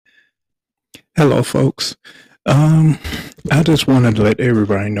Hello, folks. Um, I just wanted to let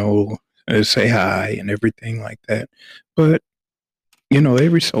everybody know, say hi and everything like that. But,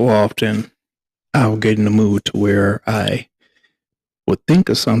 every so often I'll get in the mood to where I would think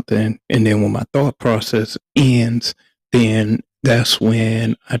of something, and then when my thought process ends, then that's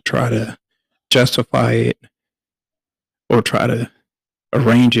when I try to justify it or try to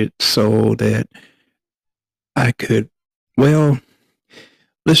arrange it so that I could, well,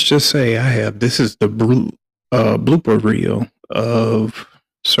 let's just say this is the blooper reel of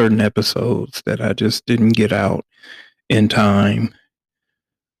certain episodes that I just didn't get out in time.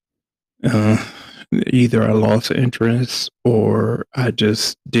 Uh, Either I lost interest or I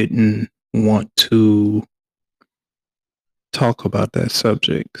just didn't want to talk about that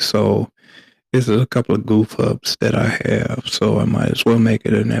subject. So this is a couple of goof ups that I have, so I might as well make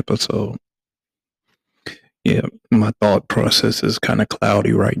it an episode. Yeah, my thought process is kind of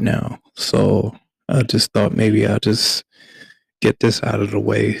cloudy right now. So I just thought maybe I'll just get this out of the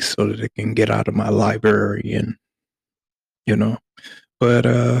way so that it can get out of my library and, you know.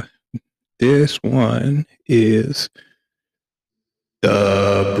 But this one is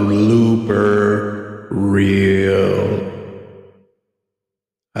the blooper reel,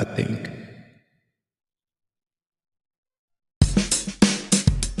 I think.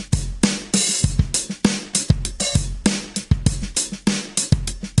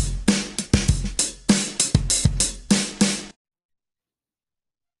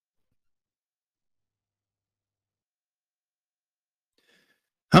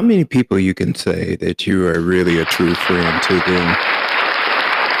 How many people you can say that you are really a true friend to them?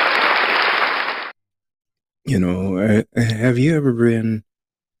 Have you ever been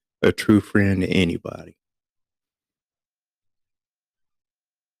a true friend to anybody?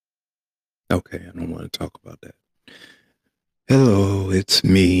 Okay, I don't want to talk about that. Hello, it's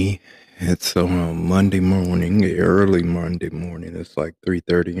me. It's on Monday morning, early Monday morning. It's like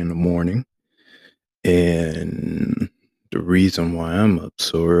 3:30 in the morning. And the reason why I'm up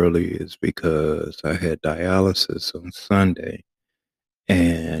so early is because I had dialysis on Sunday,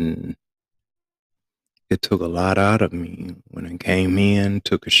 and it took a lot out of me. When I came in,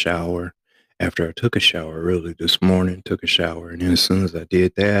 took a shower. After I took a shower early this morning, took a shower, and then as soon as I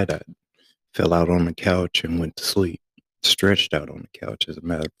did that, I fell out on the couch and went to sleep. Stretched out on the couch, as a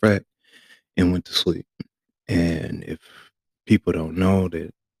matter of fact, and went to sleep. And if people don't know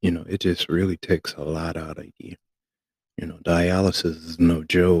that, it just really takes a lot out of you. Dialysis is no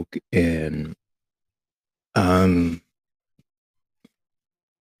joke, and I'm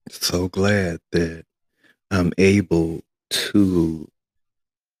so glad that I'm able to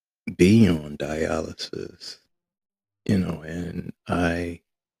be on dialysis, and I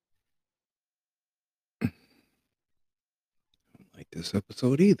don't like this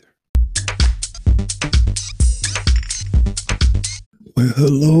episode either. Well,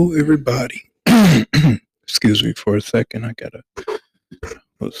 hello, everybody. Excuse me for a second.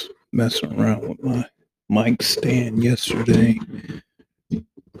 Was messing around with my mic stand yesterday.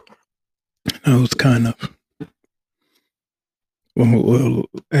 I was kind of,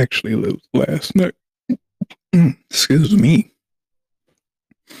 actually, it was last night. Excuse me.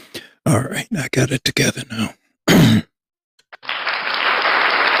 All right, I got it together now.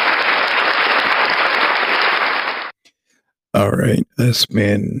 All right, that's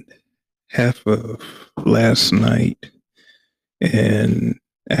been half of last night and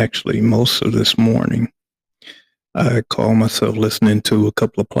actually most of this morning. I called myself listening to a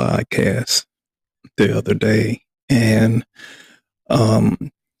couple of podcasts the other day, and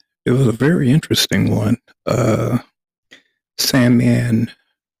it was a very interesting one. Sandman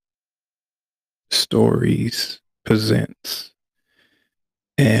Stories presents,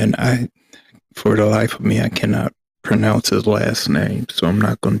 and for the life of me, I cannot pronounce his last name, so I'm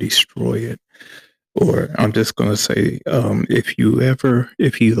not going to destroy it. Or I'm just going to say, if you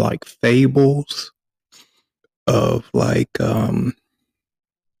like fables of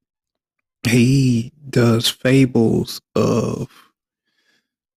he does fables of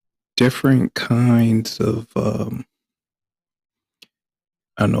different kinds of,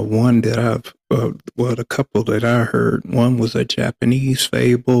 I know one that a couple that I heard. One was a Japanese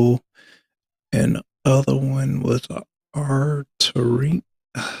fable, and the other one was a Arturian.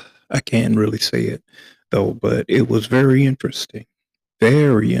 I can't really say it though, but it was very interesting,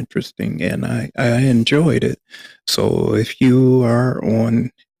 and I enjoyed it. So if you are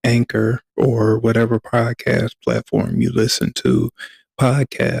on Anchor or whatever podcast platform you listen to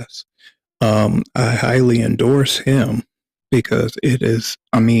podcasts, I highly endorse him because it is.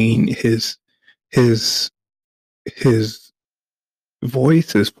 I mean, his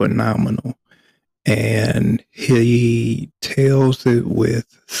voice is phenomenal, and he tells it with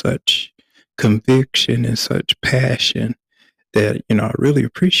such conviction and such passion that I really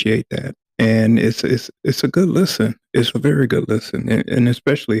appreciate that. And it's a good listen. It's a very good listen, and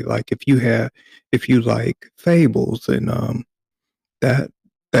especially like if you like fables and that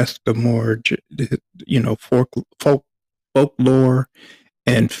that's the more folk folklore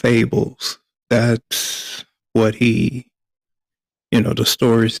and fables. That's what he the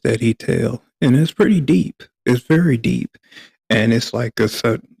stories that he tell, and it's pretty deep. It's very deep, and it's like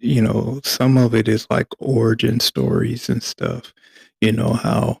some of it is like origin stories and stuff.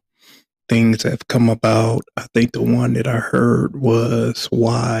 How things have come about. I think the one that I heard was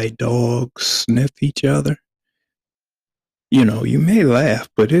why dogs sniff each other. You may laugh,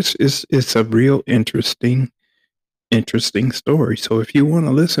 but it's a real interesting story. So if you want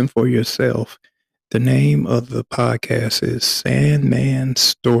to listen for yourself, the name of the podcast is Sandman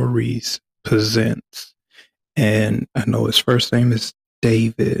Stories Presents. And I know his first name is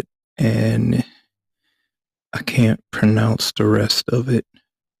David, and I can't pronounce the rest of it,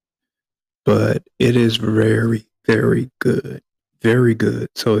 but it is very, very good. Very good.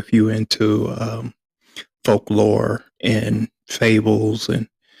 So if you into folklore and fables and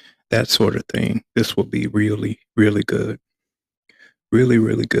that sort of thing, this will be really, really good. Really,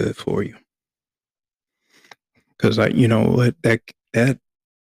 really good for you. Because what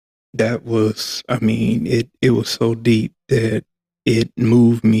that was. I mean, it was so deep that it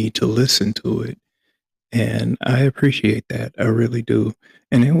moved me to listen to it, and I appreciate that. I really do.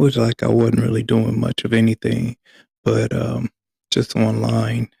 And it was like I wasn't really doing much of anything, but just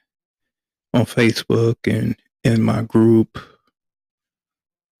online on Facebook and in my group,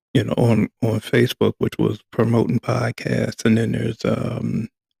 on Facebook, which was promoting podcasts, and then there's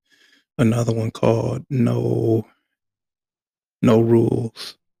another one called No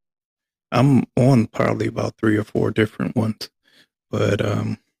Rules. I'm on probably about 3 or 4 different ones, but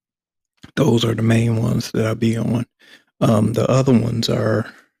those are the main ones that I'll be on. The other ones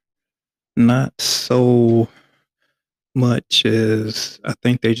are not so much as I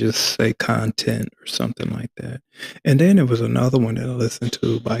think they just say content or something like that. And then there was another one that I listened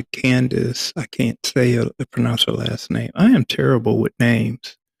to by Candace. I can't pronounce her last name. I am terrible with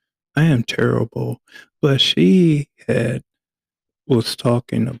names. I am terrible. But she was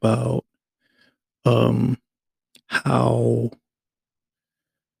talking about um how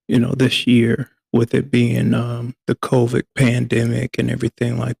this year with it being the COVID pandemic and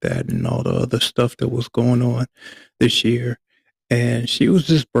everything like that, and all the other stuff that was going on this year. And she was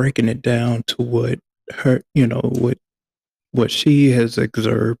just breaking it down to what her, what she has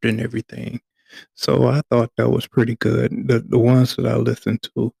observed and everything. So I thought that was pretty good. The ones that I listened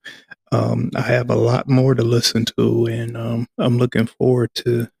to, I have a lot more to listen to, and I'm looking forward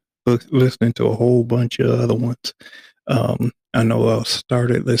to listening to a whole bunch of other ones. I know I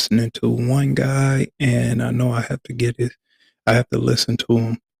started listening to one guy, and I know I have to get it. I have to listen to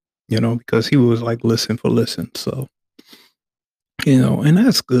him, because he was like listen for listen. So, and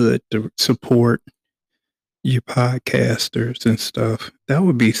that's good to support your podcasters and stuff. That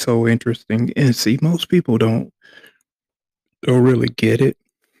would be so interesting. And see, most people don't really get it,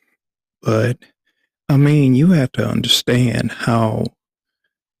 but I mean, you have to understand how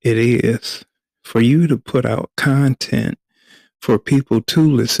it is for you to put out content for people to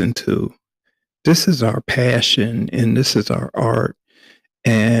listen to. This is our passion and this is our art.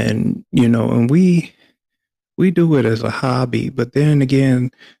 And, and we do it as a hobby, but then again,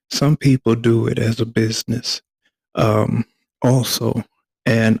 some people do it as a business, um, also.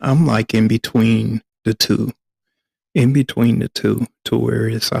 And I'm like in between the two to where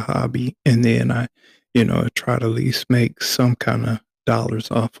it's a hobby. And then I, try to at least make some kind of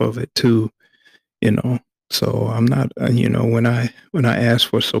dollars off of it too, you know. So I'm not, when I ask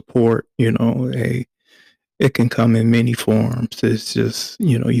for support, it can come in many forms. It's just,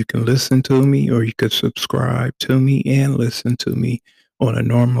 you can listen to me or you could subscribe to me and listen to me on a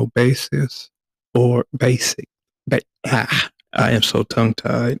normal basis or basic. I am so tongue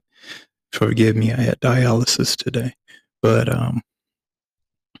tied. Forgive me. I had dialysis today, but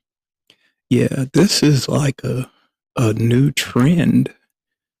yeah, this is like a new trend.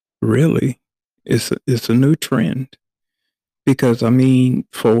 Really, it's a new trend because I mean,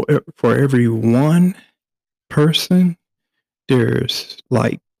 for every one person, there's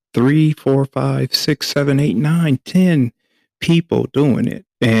like 3, 4, 5, 6, 7, 8, 9, 10 people doing it.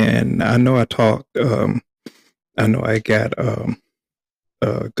 And I know I know I got a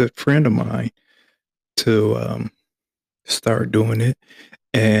good friend of mine to start doing it.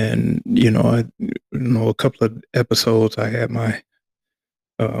 And a couple of episodes I had my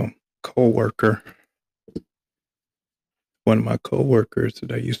uh, coworker, one of my coworkers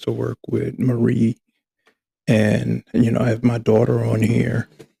that I used to work with, Marie, and I have my daughter on here,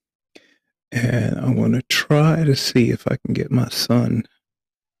 and I want to try to see if I can get my son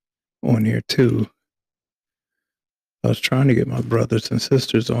on here too. I was trying to get my brothers and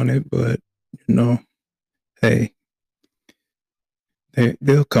sisters on it, but hey,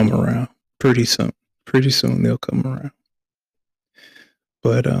 they'll come around pretty soon. Pretty soon they'll come around.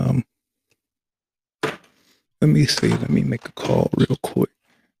 But let me see. Let me make a call real quick.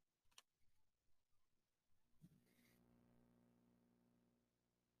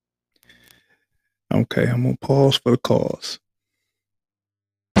 Okay, I'm gonna pause for the calls.